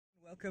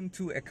Welcome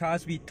to a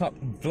Cars We Talk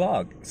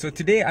vlog. So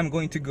today I'm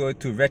going to go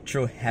to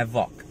Retro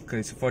Havoc,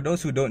 because for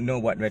those who don't know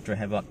what Retro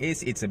Havoc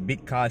is, it's a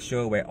big car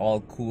show where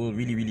all cool,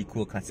 really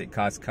cool classic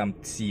cars come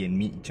to see and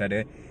meet each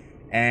other.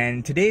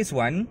 And today's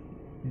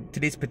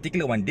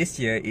particular one this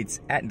year, it's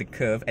at the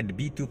Curve, at the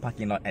B2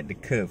 parking lot at the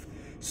Curve.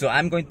 So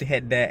I'm going to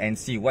head there and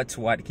see what's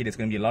what. Okay, there's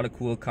going to be a lot of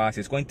cool cars.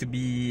 There's going to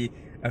be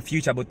a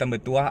few cabutan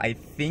bertuah. I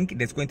think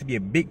there's going to be a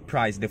big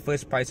prize. The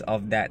first prize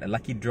of that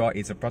lucky draw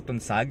is a Proton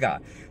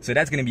Saga. So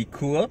that's going to be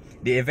cool.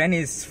 The event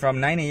is from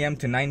 9 AM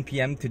to 9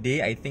 PM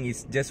today. I think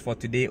it's just for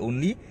today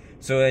only.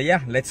 So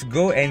yeah, let's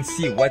go and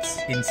see what's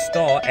in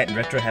store at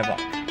Retro Havoc.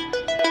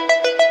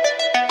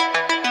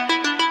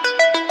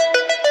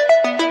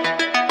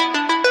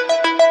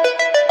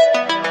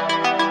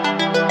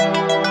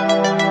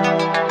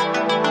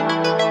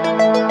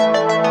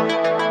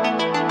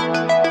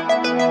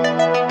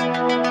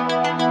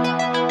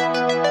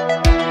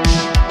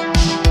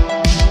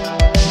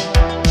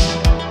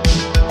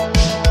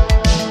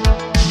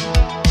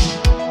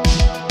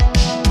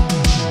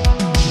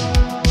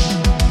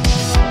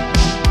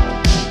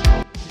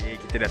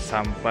 Kita dah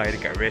sampai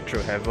dekat Retro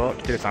Havoc.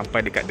 Kita dah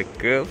sampai dekat The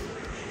Curve.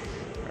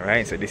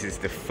 Alright, so this is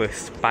the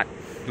first part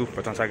tu,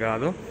 Proton Saga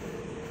tu.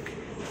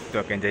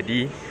 Itu akan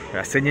jadi,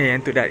 rasanya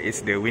yang tu that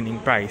is the winning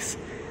prize.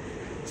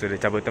 So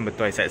the cabutan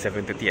bertuah is at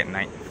 7:30 at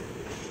night.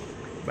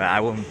 But I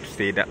won't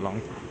stay that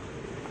long.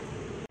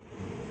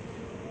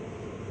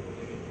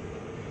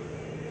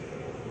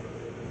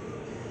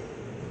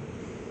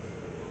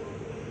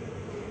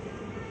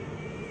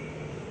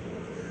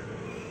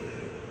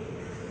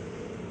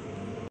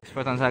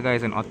 Proton Saga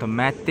is an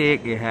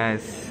automatic. It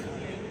has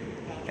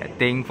that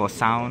thing for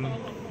sound,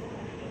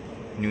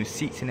 new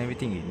seats and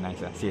everything.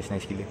 Nice lah, serious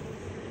nice gila.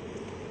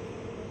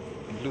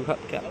 Blue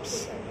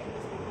hubcaps.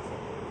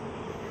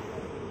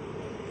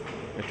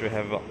 Retro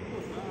Havoc.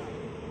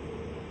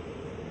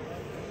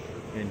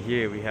 And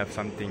here we have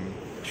something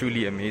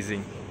truly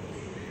amazing.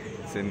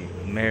 It's an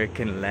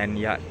American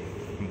lanyard.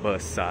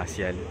 Besar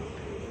sial.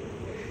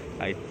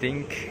 I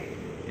think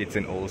it's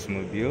an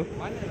Oldsmobile.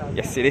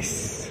 Yes, it is.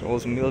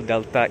 Oldsmobile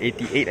Delta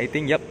 88, I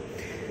think. Yep.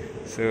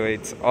 So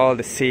it's all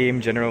the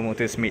same. General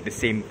Motors made the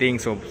same thing.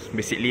 So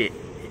basically,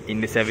 in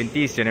the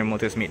 70s, General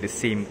Motors made the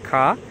same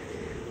car.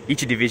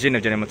 Each division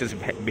of General Motors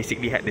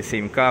basically had the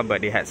same car,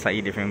 but they had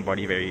slightly different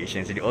body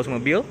variations. So the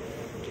Oldsmobile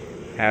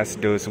has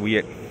those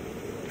weird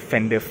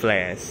fender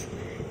flares.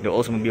 The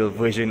Oldsmobile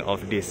version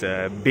of this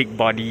big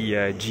body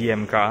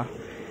GM car.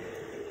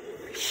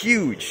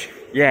 Huge.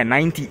 Yeah,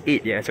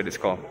 98. Yeah, that's what it's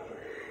called.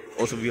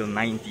 Oldsmobile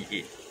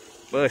 98.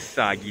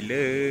 Besar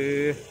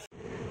gila.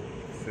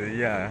 So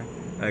yeah,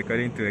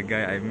 according to a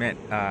guy I met,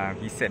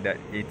 he said that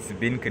it's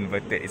been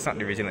converted. It's not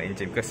the original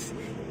engine, because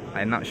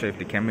I'm not sure if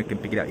the camera can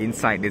pick it up.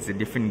 Inside there's a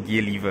different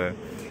gear lever.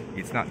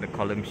 It's not the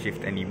column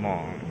shift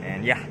anymore.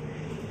 And yeah,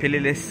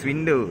 pillarless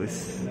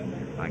windows.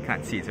 I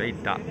can't see, it's very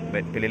dark,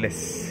 but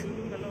pillarless.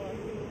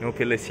 No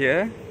pillars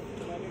here.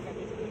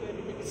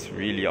 It's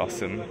really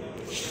awesome.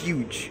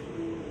 Huge.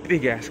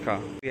 Big ass car.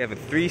 We have a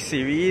 3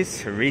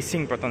 Series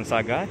racing Proton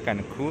Saga, kind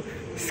of cool.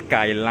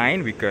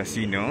 Skyline, because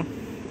you know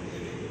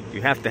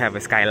you have to have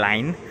a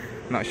Skyline.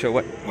 Not sure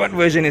what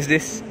version is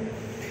this.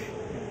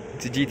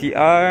 It's a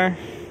GTR.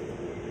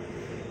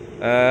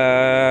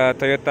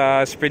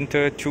 Toyota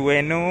Sprinter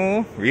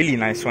Trueno. Really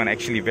nice one,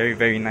 actually.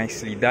 Very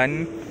nicely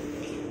done.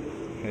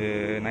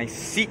 Nice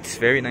seats,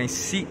 very nice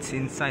seats.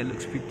 Inside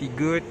looks pretty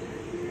good.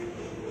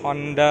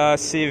 Honda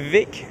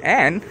Civic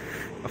and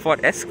a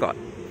Ford Escort.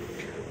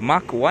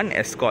 Mark 1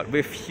 Escort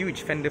with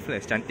huge fender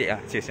flares. Cantik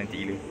lah. Cheers,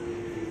 cantik gila.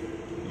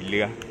 Gila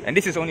lah. And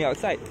this is only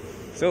outside.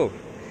 So,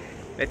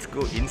 let's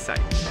go inside.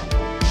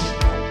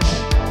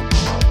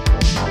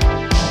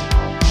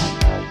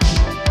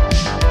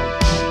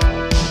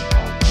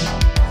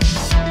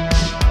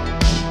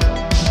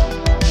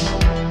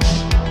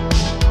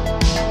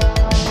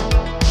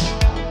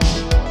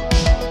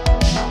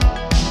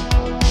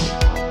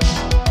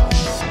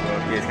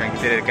 Okay, sekarang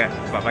kita dekat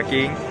tempat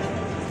parking.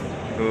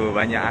 Oh,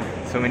 banyak ah.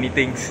 So many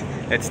things.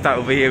 Let's start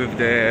over here with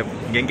the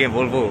geng-geng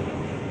Volvo.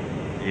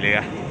 Gila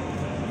lah.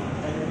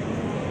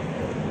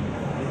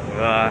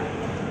 Wah.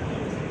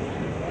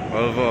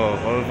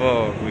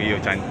 Volvo. Wih,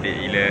 cantik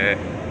gila.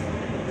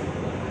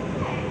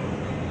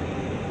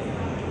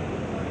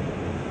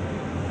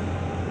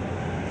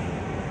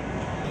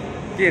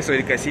 Okay, so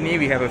dekat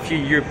sini we have a few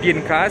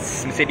European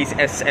cars. Mercedes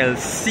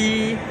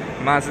SLC,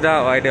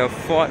 Mazda or either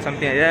Ford,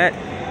 something like that.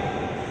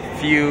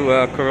 Few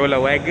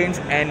Corolla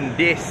wagons and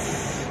this.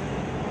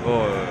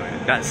 Oh,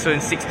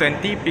 Datsun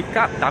 620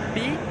 pickup,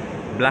 tapi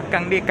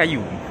belakang dia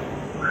kayu.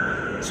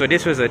 So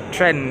this was a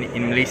trend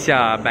in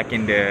Malaysia back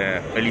in the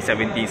early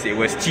 70s. It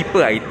was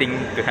cheaper, I think,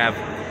 to have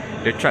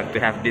the truck to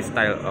have this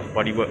style of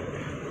bodywork.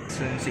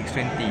 Datsun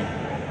 620.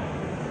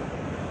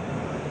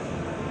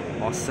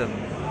 Awesome.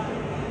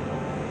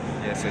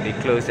 Yeah, so they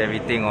closed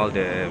everything, all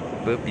the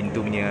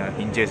pintu punya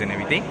hinges and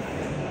everything,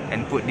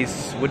 and put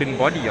this wooden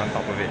body on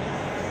top of it.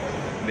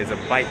 There's a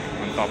bike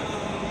on top.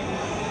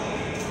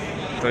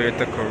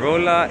 Toyota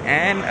Corolla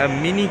and a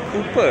Mini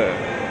Cooper.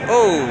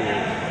 Oh,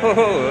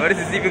 oh, this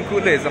is even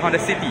cooler. It's a Honda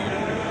City.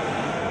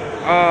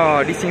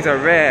 Oh, these things are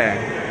rare.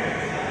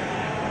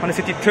 Honda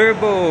City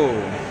Turbo.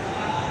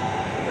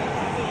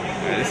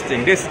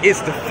 This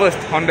is the first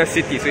Honda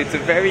City, so it's a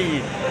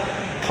very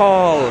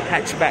tall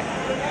hatchback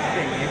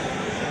thing.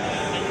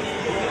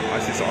 Oh,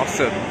 this is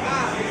awesome.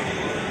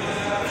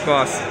 Of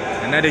course,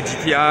 another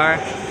GTR,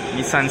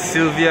 Nissan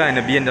Silvia, and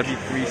a BMW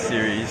 3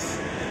 Series.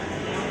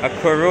 A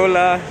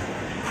Corolla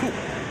Coupe.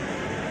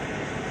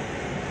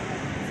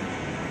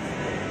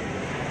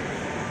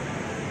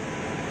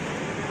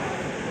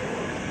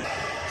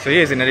 So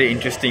here's another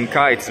interesting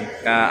car. It's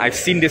I've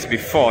seen this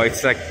before.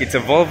 It's a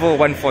Volvo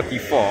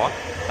 144,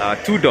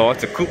 two-door.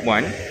 It's a coupe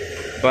one,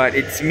 but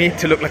it's made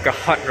to look like a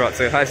hot rod.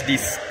 So it has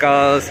these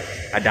skulls,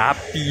 ada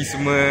api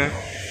semua.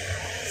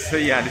 So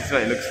yeah, this is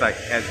what it looks like.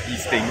 It has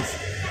these things.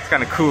 It's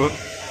kind of cool.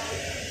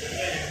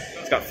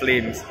 It's got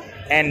flames,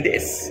 and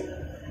this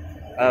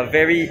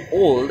very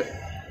old,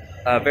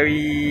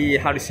 very,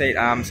 how to say it?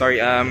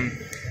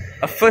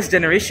 A first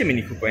generation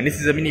Mini Cooper, and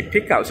this is a mini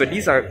pickup. So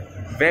these are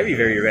very,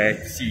 very rare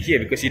to see here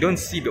because you don't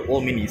see the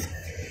old minis.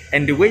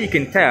 And the way you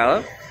can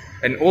tell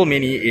an old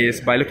mini is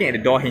by looking at the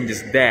door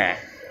hinges there.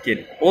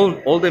 Okay,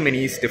 older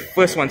minis, the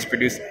first ones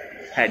produced,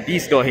 had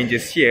these door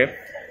hinges here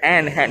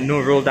and had no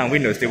roll down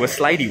windows. They were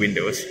slidey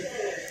windows.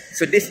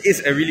 So this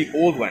is a really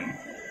old one,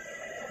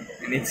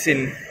 and it's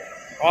in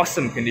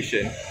awesome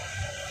condition.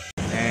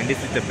 And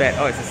this is the bed.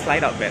 Oh, it's a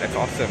slide out bed. That's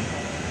awesome.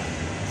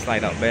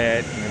 Slide out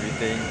bed and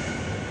everything.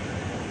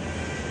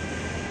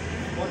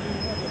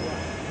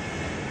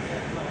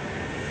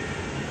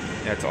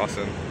 That's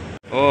awesome.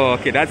 Oh,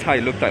 okay, that's how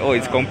it looked like. Oh,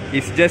 it's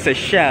just a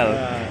shell.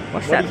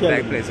 What's that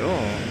back place?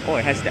 Oh,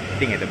 it has that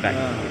thing at the back.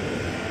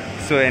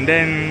 So, and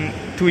then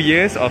 2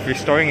 years of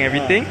restoring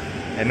everything,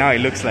 and now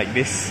it looks like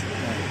this.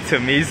 It's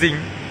amazing.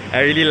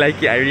 I really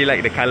like it. I really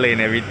like the color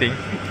and everything.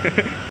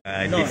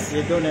 No,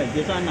 you don't have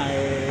this one.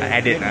 I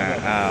added.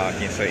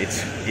 Okay, so it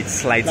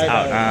slides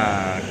out.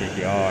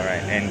 Okay, all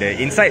right. And the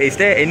inside, is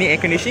there any air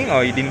conditioning,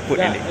 or you didn't put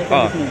any?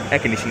 Air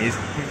conditioning is.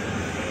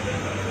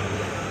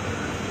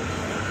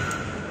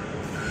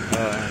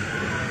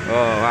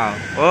 Oh wow!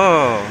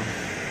 Oh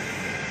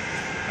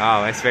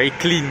wow! It's very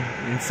clean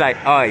inside.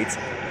 Oh,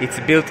 it's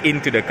built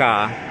into the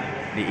car,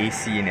 the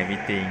AC and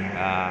everything.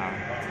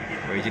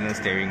 Original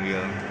steering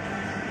wheel.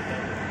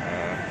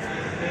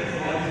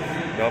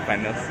 Door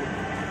panels.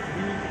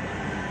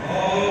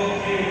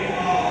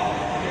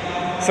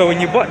 So when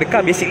you bought the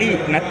car, basically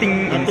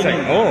nothing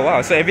inside. Oh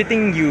wow! So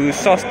everything you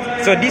sourced.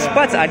 So these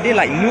parts, are they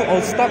like new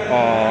old stock,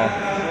 or?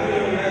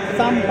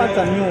 Some parts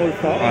are new old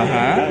stock.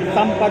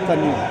 Some parts are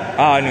new.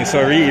 No,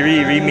 so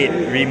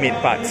remade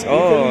parts.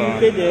 Oh.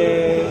 So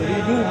they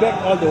redo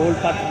back all the old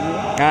parts.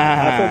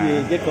 That's what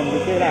we get from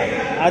UK.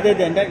 Other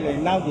than that,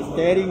 now the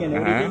steering and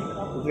everything,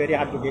 it's very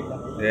hard to get.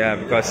 Yeah,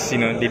 because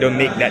they don't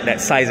make that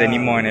size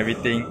anymore and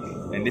everything.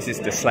 And this is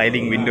the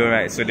sliding window,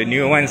 right? So the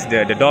newer ones,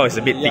 the door is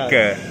a bit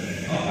thicker.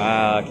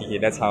 Okay,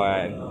 that's how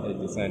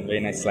this one. Very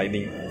nice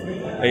sliding.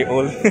 Very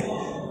old.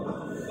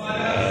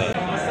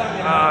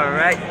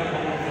 Alright.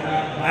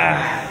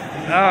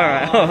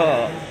 Alright.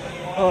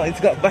 Oh, it's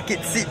got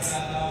bucket seats.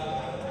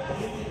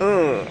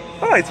 Oh,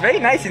 it's very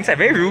nice inside.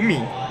 Very roomy.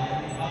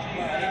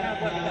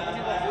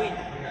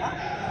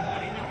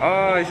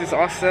 Oh, this is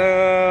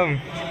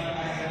awesome.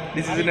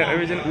 This is an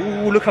original.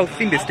 Ooh, look how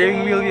thin the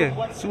steering wheel here.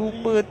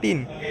 Super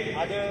thin.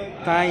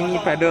 Tiny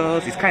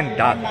pedals. It's kind of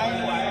dark.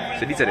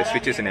 So these are the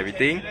switches and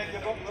everything.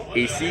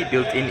 AC,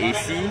 built-in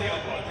AC.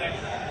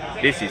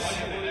 This is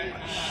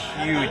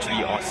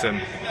hugely awesome.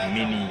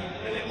 Mini.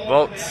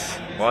 Volts,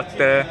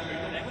 water,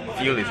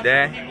 fuel is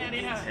there,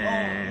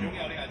 and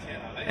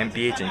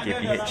MPH and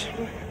KPH.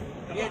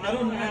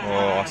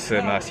 Oh,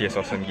 awesome lah. Yes,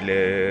 awesome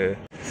gila.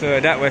 So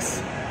that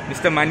was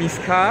Mr. Mani's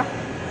car.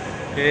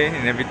 Okay,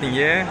 and everything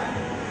here.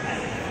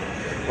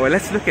 Oh,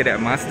 let's look at that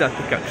Mazda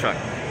pickup truck.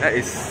 That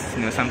is,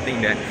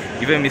 something that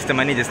even Mr.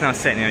 Mani just now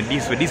said.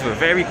 These were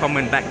very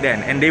common back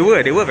then, and they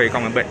were very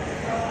common. But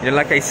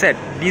like I said,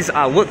 these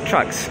are work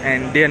trucks,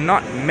 and they're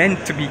not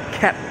meant to be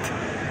kept.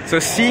 So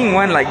seeing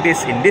one like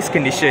this in this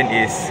condition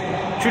is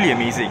truly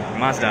amazing.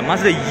 Mazda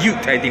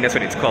Ute, I think that's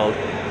what it's called.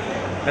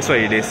 That's what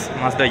it is,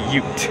 Mazda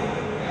Ute.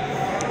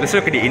 Let's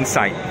look at the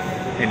inside.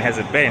 It has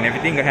a bed and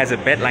everything. It has a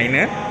bed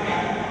liner.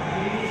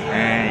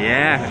 And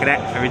yeah, look at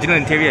that original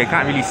interior. I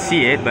can't really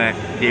see it, but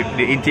the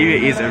interior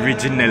is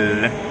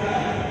original.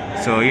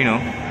 So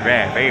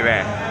rare, very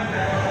rare.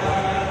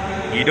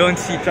 You don't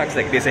see trucks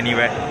like this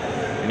anywhere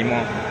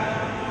anymore.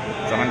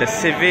 So Honda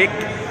Civic.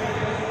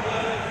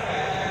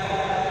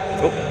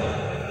 Oh.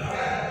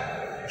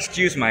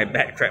 Excuse my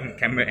bad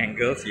camera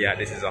angles. Yeah,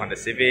 this is a Honda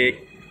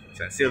Civic. It's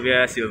a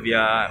Silvia.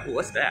 Oh,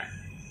 what's that?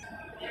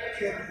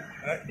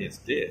 What is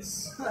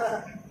this?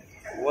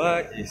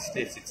 What is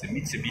this? It's a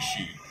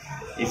Mitsubishi.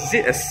 Is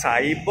it a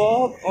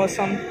Cyborg or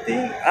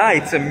something?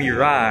 It's a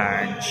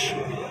Mirage.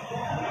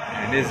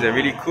 And this is a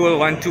really cool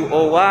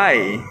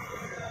 120Y.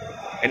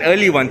 An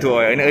early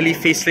 120Y, an early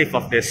facelift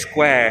of the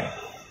square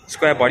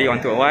body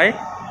 120Y.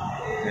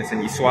 There's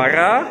an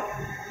Iswara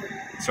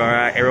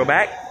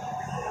aerobag.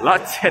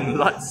 lots and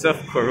lots of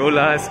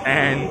Corollas,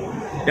 and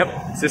yep,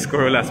 it's just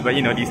Corollas, but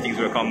you know, these things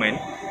were common.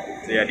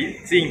 So yeah,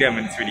 seeing them,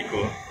 it's really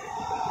cool.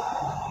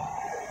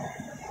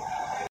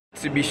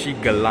 Mitsubishi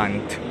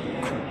Galant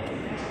Coupe.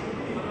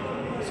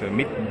 So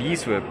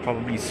these were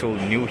probably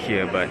sold new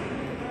here, but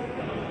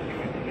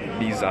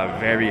these are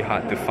very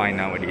hard to find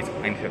nowadays.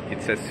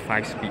 It says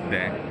 5-speed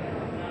there.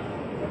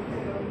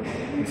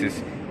 This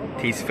is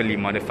tastefully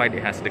modified.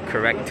 It has the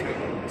correct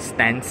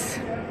stance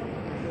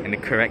and the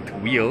correct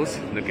wheels.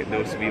 Look at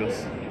those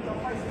wheels.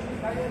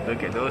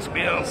 Look at those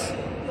wheels.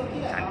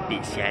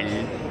 Cantik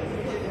sial.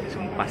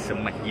 Sumpah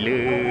semat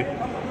gila.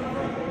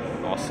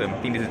 Awesome. I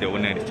think this is the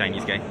owner, this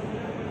Chinese guy.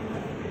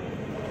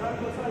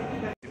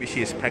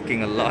 Mitsubishi is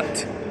packing a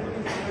lot.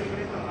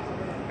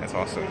 That's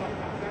awesome.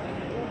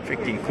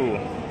 Freaking cool.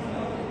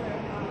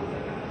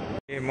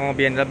 Okay, more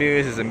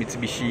BMWs. This is a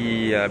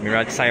Mitsubishi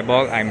Mirage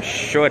Cyborg. I'm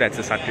sure that's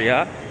a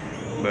Satria.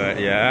 But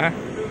yeah.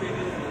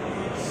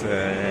 It's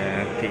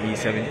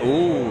KE7.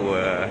 Oh,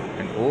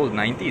 an old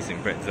 90s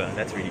Impreza.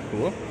 That's really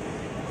cool.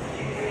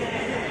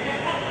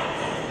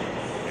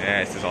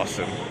 Yeah, this is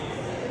awesome.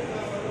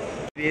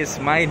 This is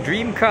my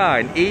dream car,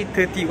 an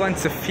A31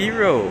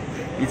 Zafiro.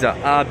 These are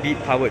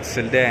R-beat powered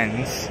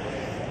sedans.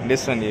 And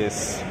this one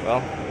is,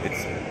 well,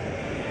 it's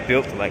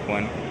built like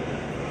one.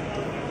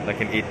 Like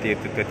an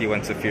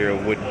A31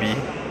 Zafiro would be.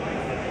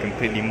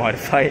 Completely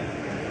modified.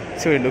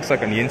 So it looks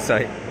like on the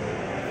inside.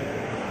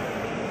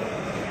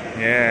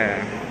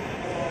 Yeah.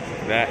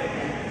 That.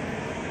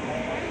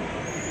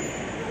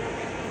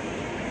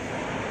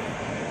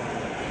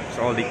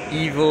 So all the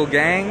evil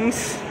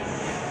gangs.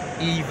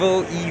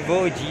 Evo,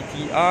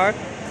 GTR.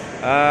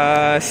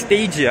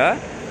 Stagia.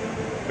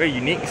 Very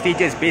unique.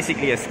 Stagia is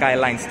basically a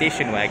Skyline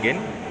station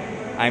wagon.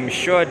 I'm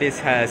sure this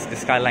has the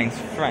Skyline's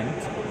front.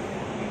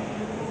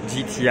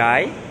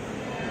 GTI.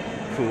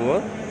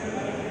 Cool.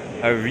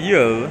 A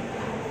real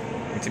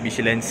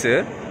Mitsubishi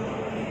Lancer,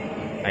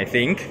 I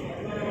think.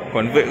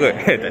 Convert kot.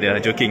 Tak ada,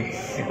 joking.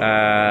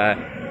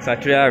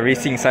 Satria,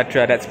 Racing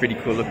Satria, that's pretty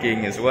cool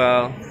looking as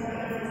well.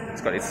 It's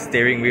got its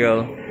steering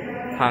wheel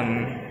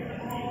hung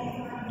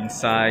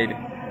inside.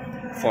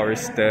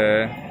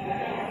 Forester,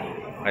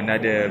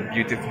 another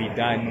beautifully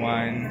done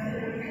one.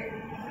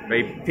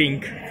 Very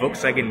pink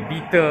Volkswagen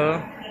Beetle.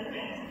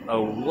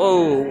 Oh,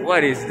 whoa,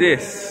 what is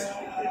this?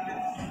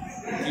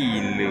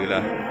 Gila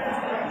lah.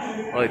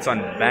 Well, it's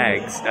on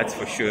bags, that's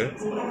for sure.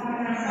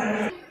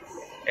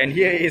 And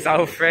here is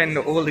our friend,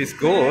 the old is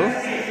gold.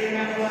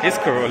 His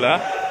Corolla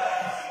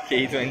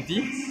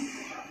K20.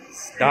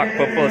 Dark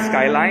purple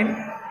Skyline.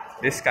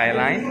 This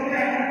Skyline.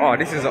 Oh,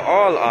 this is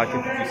all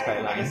R32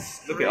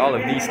 Skylines. Look at all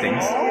of these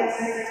things.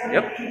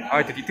 Yep.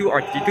 R32,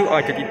 R32,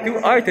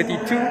 R32,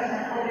 R32,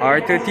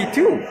 R32.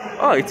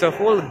 Oh, it's a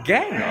whole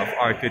gang of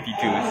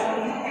R32s.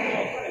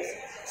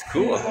 It's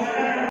cool.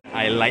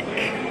 I like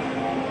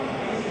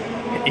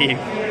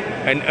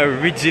an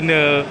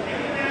original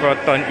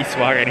Proton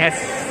Iswaran. It has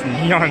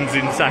neons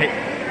inside.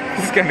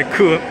 This is kind of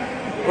cool.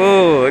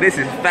 Oh, this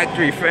is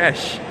factory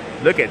fresh.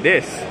 Look at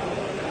this.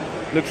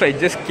 Looks like it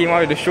just came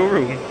out of the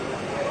showroom.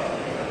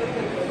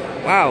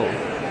 Wow,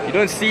 you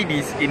don't see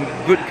these in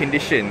good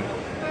condition.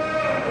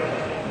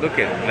 Look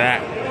at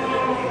that.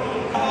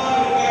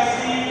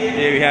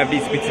 Here we have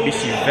these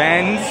Mitsubishi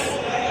vans.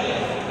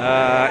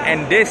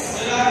 And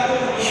this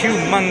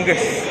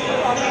humongous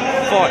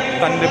Ford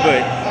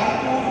Thunderbird.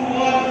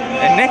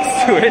 And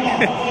next to it,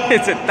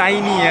 it's a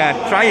tiny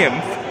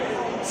Triumph.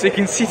 So you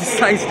can see the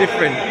size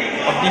difference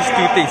of these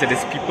two things.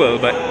 There's people,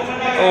 but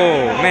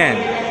oh man.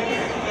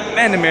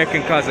 Man,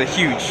 American cars are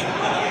huge.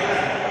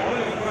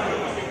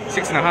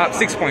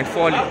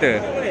 6.4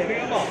 liter.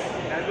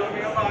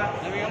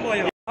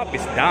 Up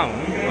is down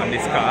on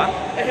this car.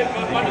 You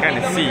can kind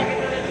of see.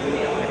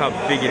 Look how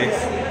big it is.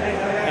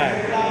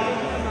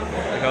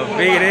 Look how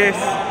big it is.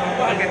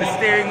 Look at the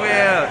steering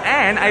wheel.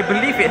 And I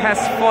believe it has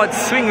Ford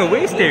swing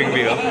away steering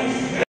wheel.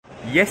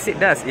 Yes, it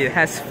does. It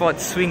has Ford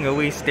swing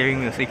away steering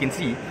wheel. So you can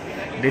see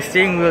the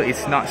steering wheel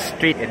is not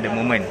straight at the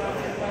moment.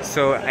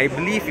 So I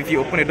believe if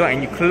you open the door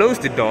and you close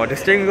the door, the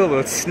steering wheel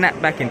will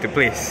snap back into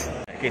place.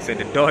 Okay, so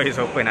the door is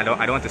open. I don't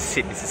want to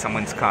sit. This is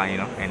someone's car, you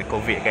know, and the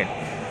COVID again.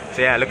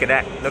 So yeah, look at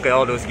that. Look at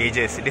all those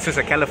gauges. This was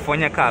a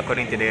California car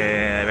according to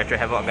the Retro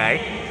Havoc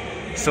guy.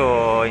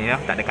 So, you know,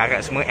 tak ada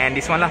karat semua. And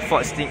this one lah,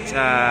 Ford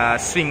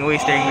swing away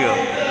steering wheel.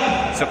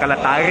 So kalau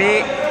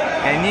tarik,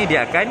 and ni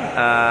dia akan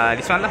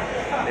this one lah.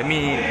 Let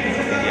me,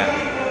 yeah.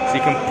 So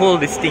you can pull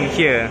this thing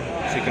here.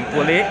 So you can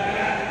pull it,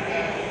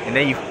 and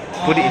then you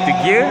put it into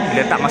gear.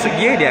 Bila tak masuk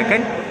gear, dia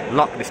akan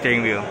lock the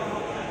steering wheel.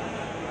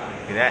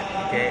 Look at that.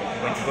 Okay,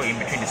 I'm going to go in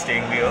between the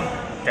steering wheel,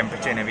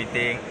 temperature and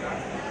everything.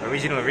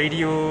 Original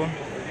radio,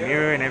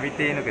 mirror and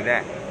everything. Look at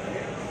that.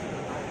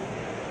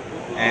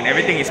 And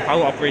everything is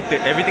power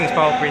operated. Everything is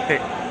power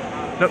operated.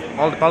 Look,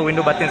 all the power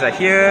window buttons are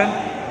here.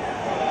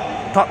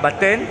 Top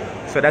button,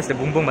 so that's the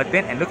boom boom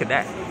button. And look at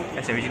that.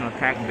 That's the original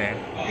tag there.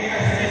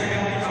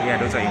 So yeah,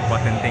 those are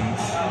important things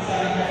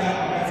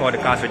for the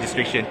car's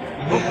registration.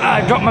 Oh,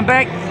 I dropped my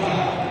bag.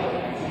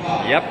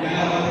 Yep.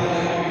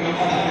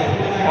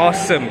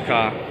 Awesome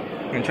car.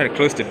 I'm gonna try to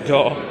close the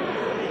door.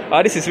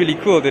 Oh, this is really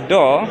cool. The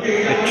door,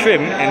 the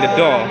trim, and the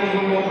door.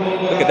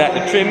 Look at that,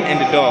 the trim and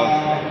the door.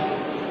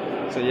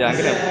 So yeah, I'm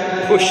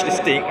gonna push this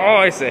thing.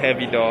 Oh, it's a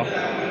heavy door.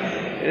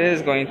 It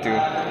is going to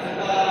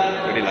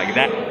put it like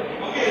that.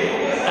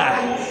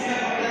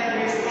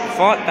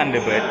 Ford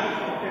Thunderbird.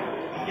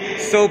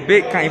 So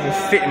big, can't even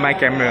fit in my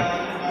camera.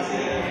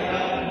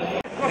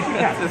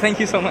 So thank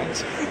you so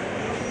much.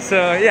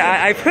 So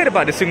yeah, I've heard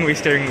about the swingway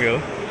steering wheel.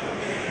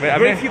 But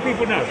Very few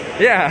people know.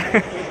 Yeah.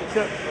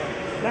 So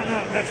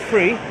that's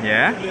free.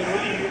 Yeah.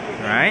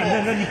 Right.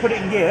 And then you put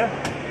it in gear.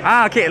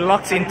 Ah, okay. It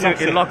locks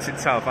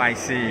itself. I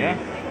see. Yeah.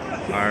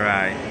 All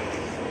right.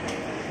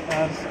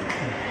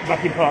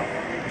 Back in park.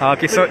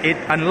 Okay, so it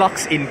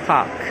unlocks in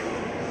park.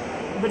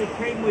 But it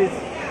came with.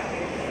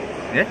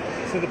 Yeah.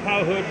 So the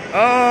power hood.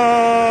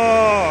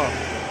 Oh.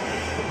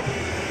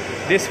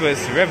 This was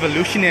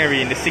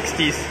revolutionary in the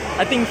 60s.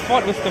 I think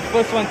Ford was the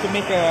first one to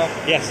make a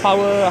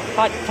power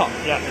hard top.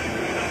 Yeah.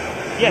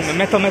 Yes. The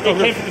metal it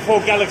roof. came from the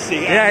Ford Galaxy.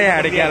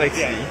 Yeah, the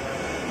Galaxy. Yeah.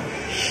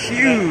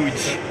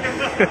 Huge.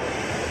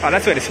 Oh,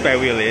 that's where the spare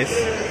wheel is.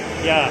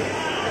 Yeah.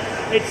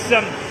 It's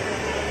I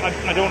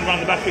don't want to run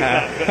the battery for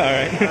that. But, all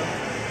right.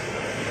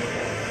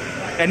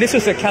 And this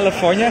was a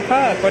California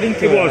car, according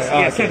to. It was.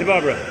 Okay. Santa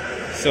Barbara.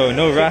 So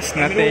no rust,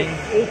 nothing.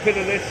 All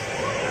pillarless.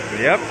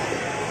 Yep.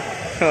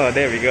 Oh,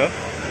 there we go.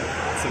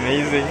 It's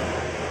amazing.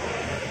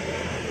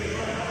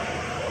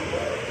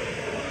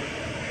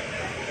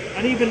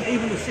 And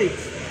even the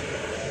seats.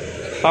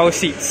 Power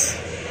seats.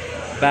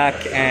 Back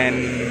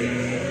and...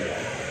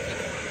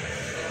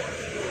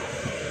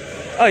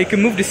 Oh, you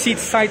can move the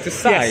seats side to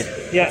side.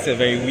 Yes. Yeah. It's a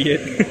very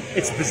weird.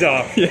 It's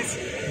bizarre. Yes.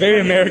 Very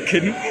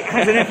American. It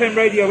has an FM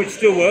radio which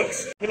still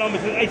works.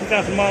 Kilometers,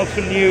 80,000 miles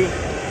from new.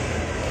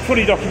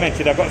 Fully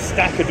documented. I've got a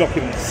stack of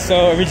documents.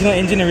 So original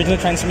engine, original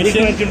transmission.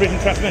 Original engine,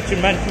 original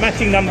transmission,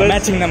 matching numbers.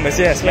 Matching numbers,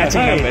 yes, yeah,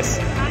 matching numbers.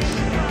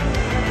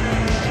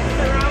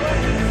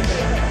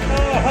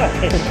 Oh, hi.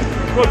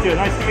 Roger,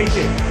 nice to meet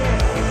you.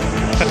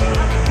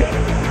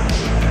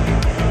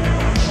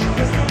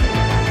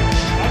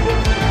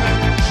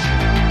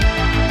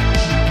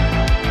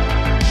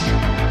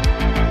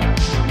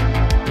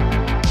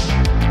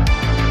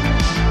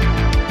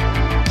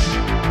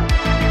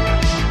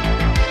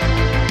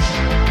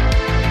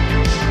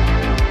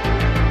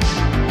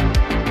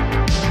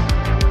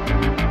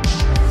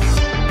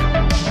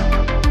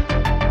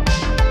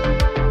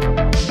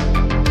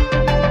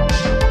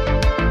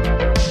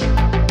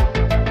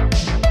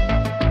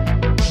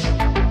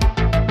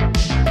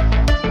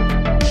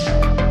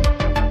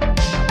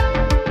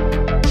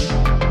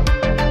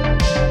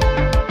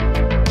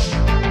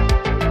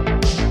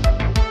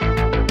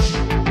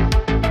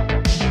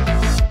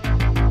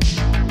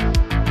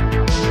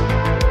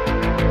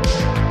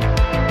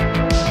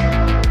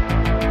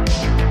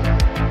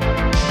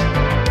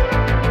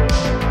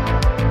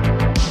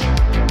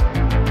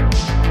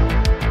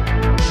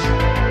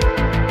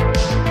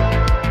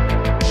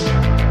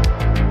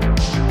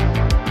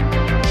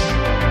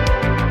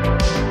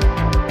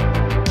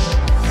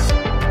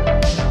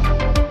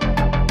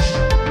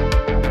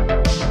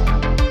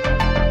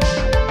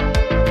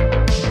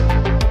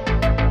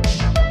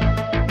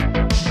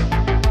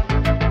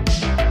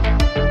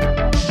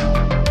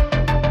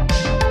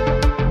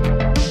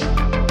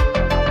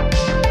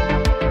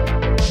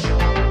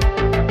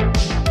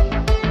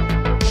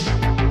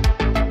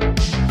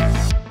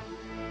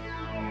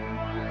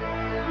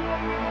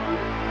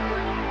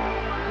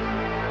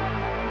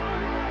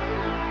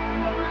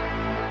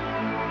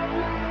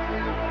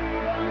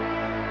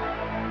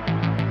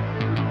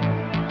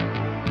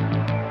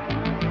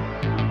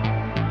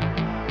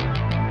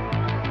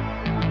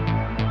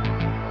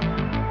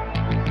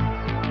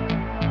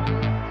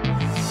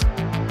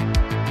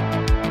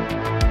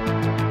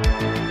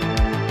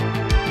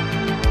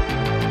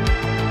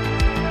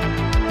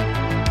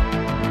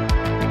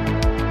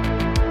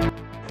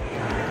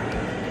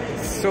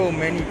 So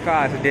many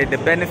cars. The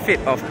benefit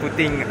of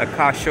putting a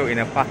car show in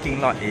a parking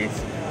lot is,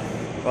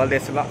 well,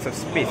 there's lots of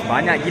space.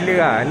 Banyak gila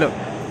lah. Look,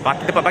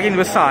 tempat parking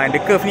besar. And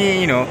the curve ni,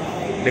 you know,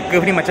 the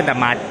curve ni macam dah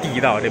mati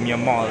tau, dia punya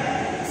mall.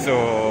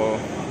 So,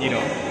 you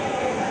know,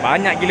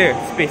 banyak gila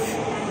space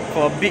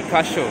for a big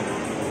car show.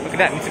 Look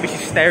at that, Mitsubishi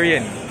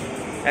Starion.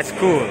 That's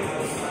cool.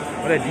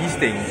 What are these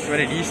things? What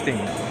are these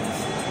things?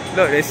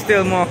 Look, there's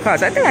still more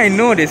cars. I think I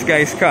know this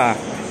guy's car.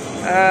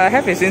 I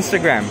have his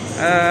Instagram.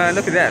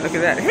 Look at that, look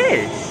at that.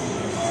 Hey!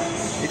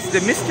 It's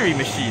the mystery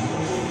machine.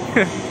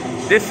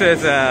 This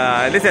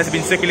has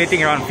been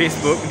circulating around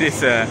Facebook. This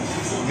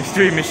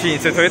mystery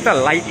machine. It's a Toyota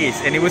Light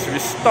Ace, and it was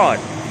restored.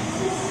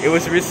 It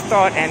was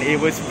restored and it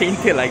was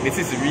painted like this.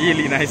 Is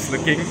really nice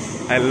looking.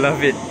 I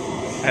love it.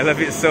 I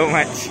love it so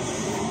much.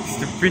 It's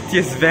the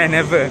prettiest van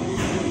ever,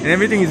 and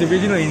everything is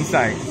original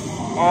inside.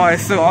 Oh,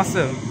 it's so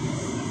awesome.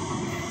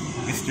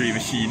 Mystery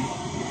machine.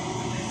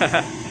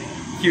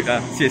 Cute ah,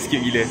 serious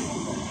cute gila.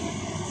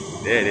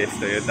 There it is,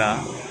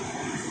 Toyota.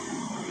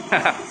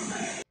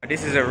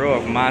 This is a row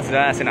of Mazda.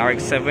 That's an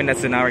RX-7,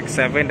 that's an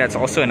RX-7, that's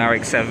also an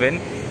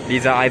RX-7.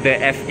 These are either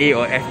FA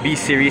or FB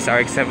series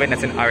RX-7.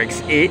 That's an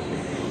RX-8.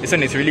 This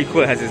one is really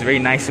cool. It has this very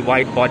nice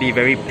wide body,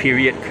 very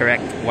period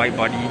correct wide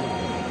body.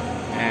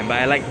 But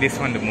I like this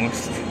one the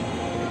most.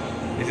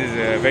 This is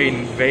a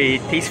very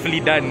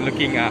tastefully done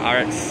looking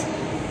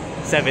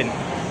RX-7.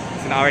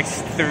 It's an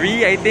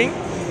RX-3, I think.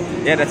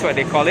 Yeah, that's what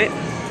they call it.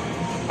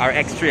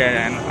 RX-3,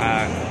 and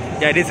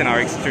yeah, it is an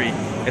RX-3.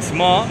 There's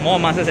more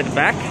Mazdas at the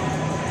back.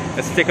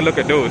 Let's take a look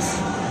at those.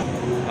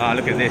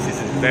 Look at this.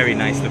 This is very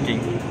nice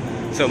looking.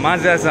 So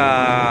Mazdas,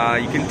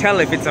 you can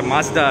tell if it's a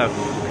Mazda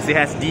because it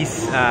has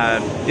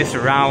this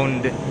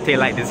round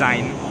taillight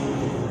design.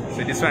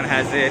 So this one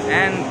has it,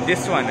 and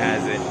this one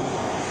has it.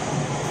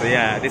 So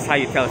yeah, this is how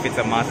you tell if it's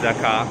a Mazda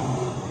car.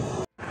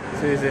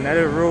 So there's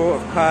another row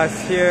of cars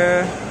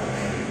here.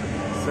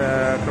 It's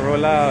a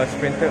Corolla or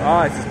Sprinter.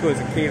 Oh, it's cool. It's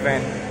a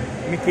K-van.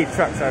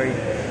 K-truck, sorry.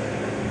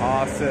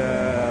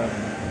 Awesome.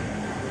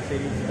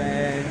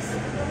 Mercedes-Benz.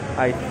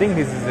 I think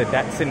this is a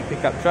Datsun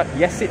pickup truck.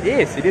 Yes, it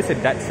is. It is a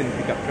Datsun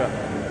pickup truck.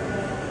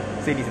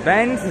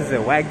 Mercedes-Benz is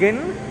a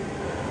wagon.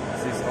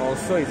 This is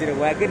also, is it a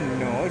wagon?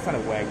 No, it's not a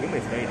wagon, but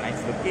it's very nice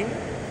looking.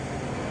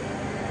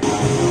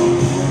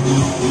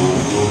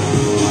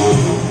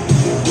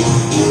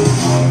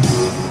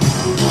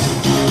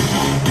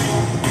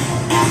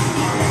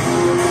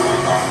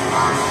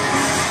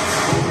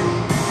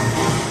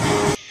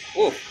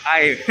 Oh,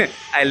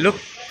 I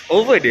looked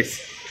over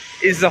this.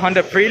 It's the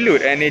Honda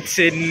Prelude and it's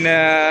in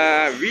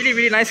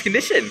really nice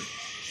condition.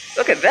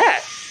 Look at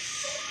that.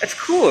 That's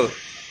cool.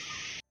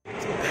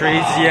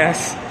 Crazy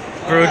ass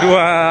Pro 2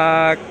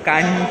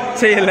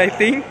 kancil, I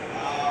think.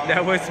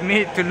 That was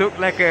made to look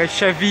like a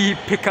Chevy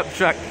pickup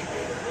truck.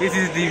 This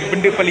is the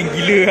benda paling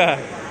gila lah.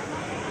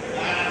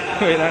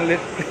 Wait,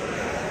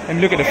 and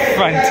look at the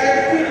front.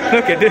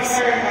 Look at this.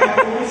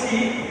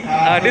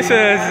 This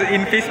was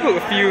in Facebook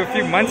a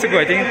few months ago.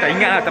 I think tak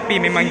ingat lah,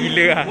 tapi memang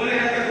gila lah.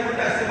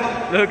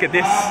 Look at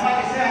this.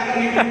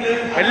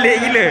 Pelik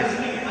gila.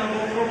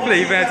 Look,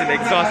 even has an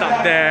exhaust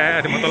up there.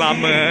 Ada motor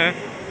lama.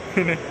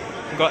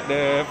 Got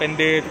the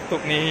fender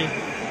tutup ni.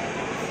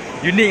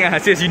 Unique lah,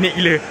 hasil unique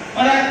gila.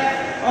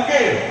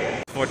 Okay.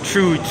 For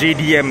true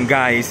JDM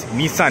guys,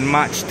 Nissan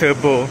March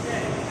Turbo.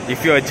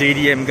 If you're a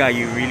JDM guy,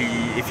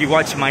 if you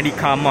watch Mighty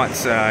Car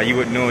Mods, you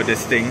would know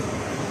this thing.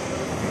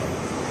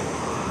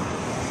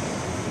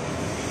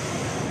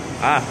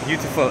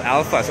 Beautiful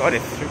Alphas. Oh,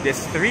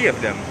 there's three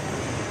of them.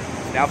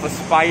 The Alpha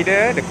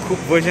Spider, the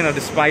coupe version of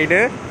the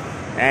Spider,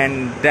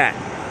 and that.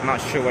 I'm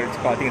not sure what it's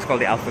called. I think it's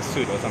called the Alpha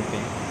Suit or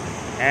something.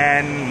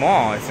 And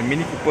more. It's a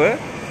Mini Cooper.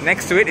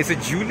 Next to it is a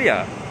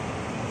Giulia.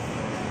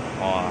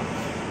 Oh,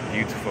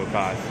 beautiful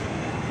cars.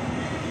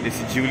 This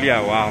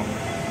Giulia, wow.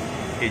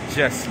 It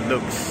just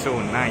looks so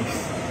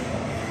nice.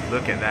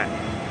 Look at that.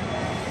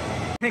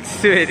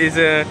 Next to it is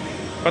a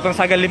Proton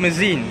Saga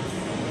limousine.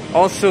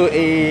 Also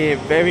a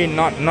very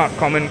not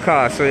common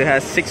car. So it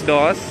has 6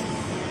 doors.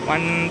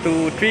 1,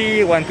 2,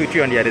 3, 1, 2,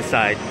 3 on the other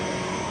side.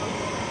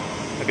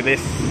 Look at this.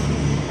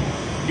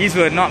 These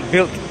were not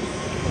built,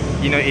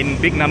 in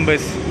big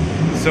numbers.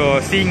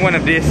 So seeing one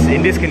of this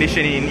in this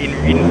condition,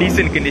 in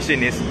decent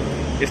condition, it's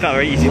not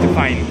very easy to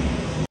find.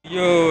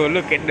 Yo,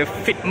 look at the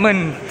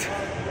fitment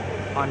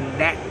on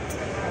that.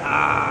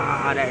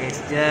 That is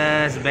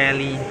just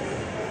barely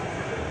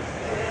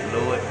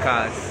lowered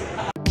cars.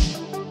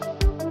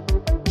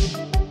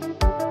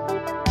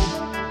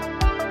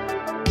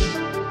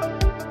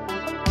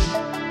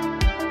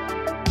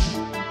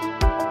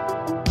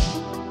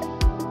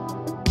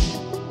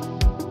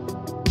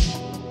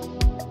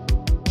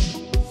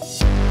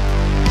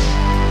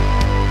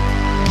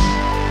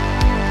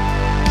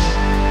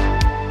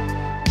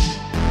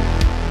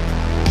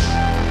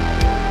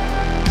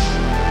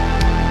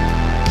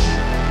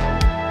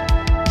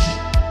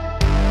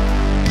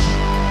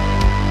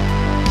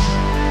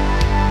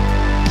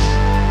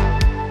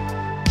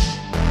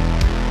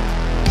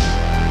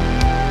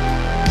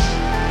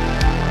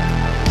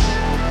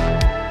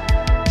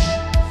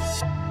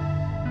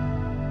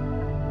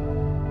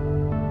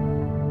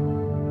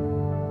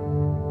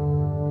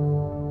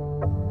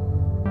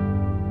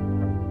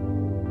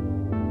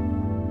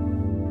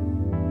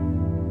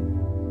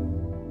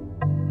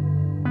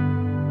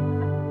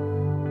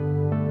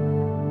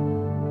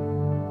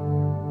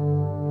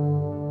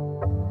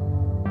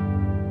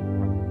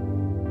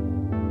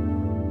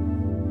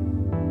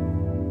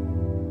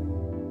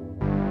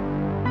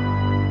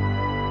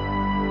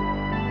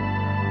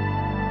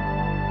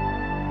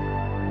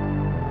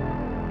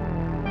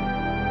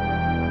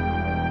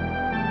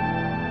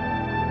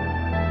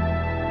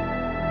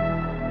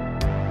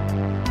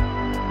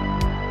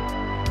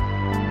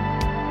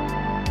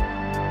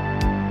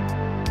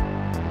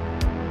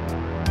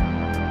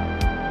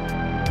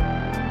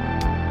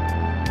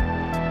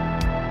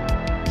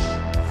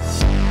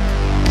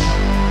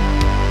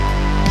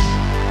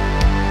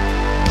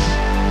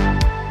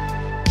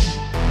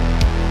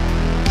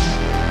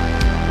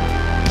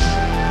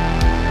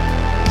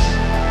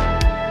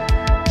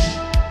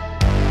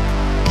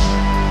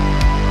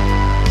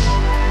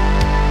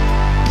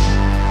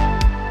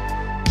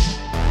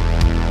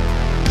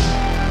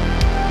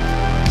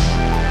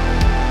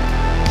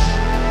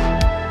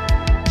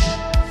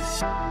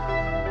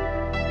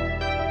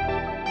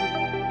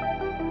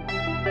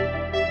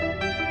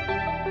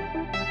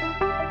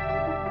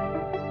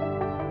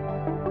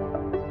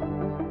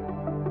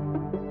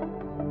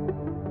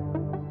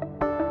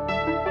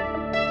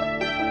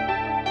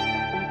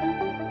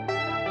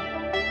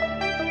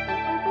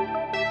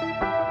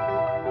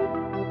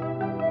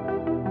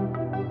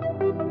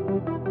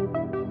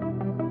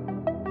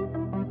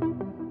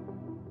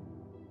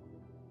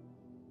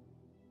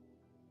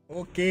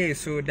 Okay,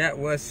 so that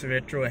was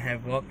Retro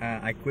Havoc.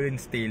 I couldn't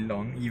stay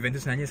long. Event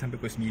tu sebenarnya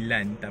sampai pukul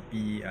 9,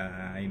 tapi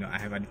you know,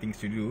 I have other things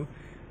to do.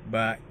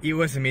 But it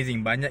was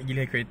amazing. Banyak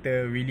gila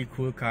kereta, really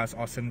cool cars,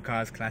 awesome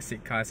cars,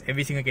 classic cars.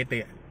 Every single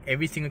kereta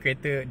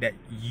that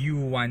you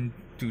want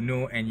to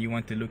know and you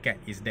want to look at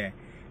is there.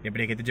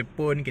 Daripada kereta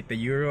Jepun, kereta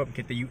Europe,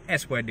 kereta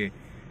US pun ada.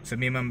 So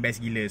memang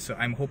best gila. So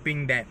I'm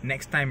hoping that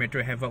next time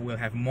Retro Havoc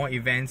will have more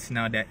events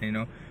now that, you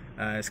know,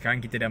 sekarang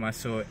kita dah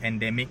masuk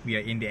endemic. We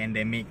are in the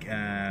endemic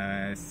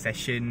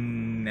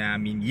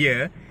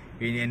year.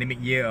 In the endemic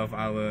year of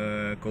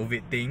our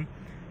COVID thing.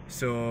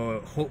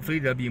 So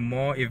hopefully there'll be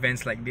more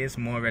events like this,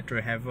 more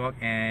Retro Havoc.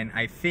 And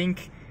I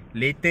think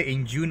later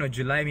in June or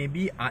July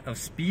maybe, Art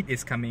of Speed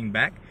is coming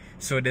back.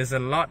 So there's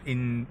a lot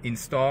in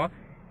store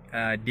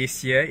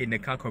this year in the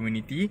car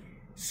community.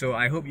 So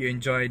I hope you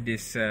enjoyed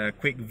this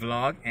quick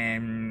vlog,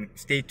 and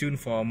stay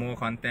tuned for more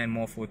content,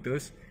 more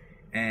photos.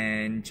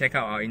 And check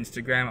out our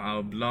Instagram,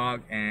 our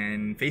blog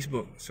and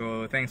Facebook.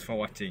 So thanks for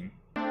watching.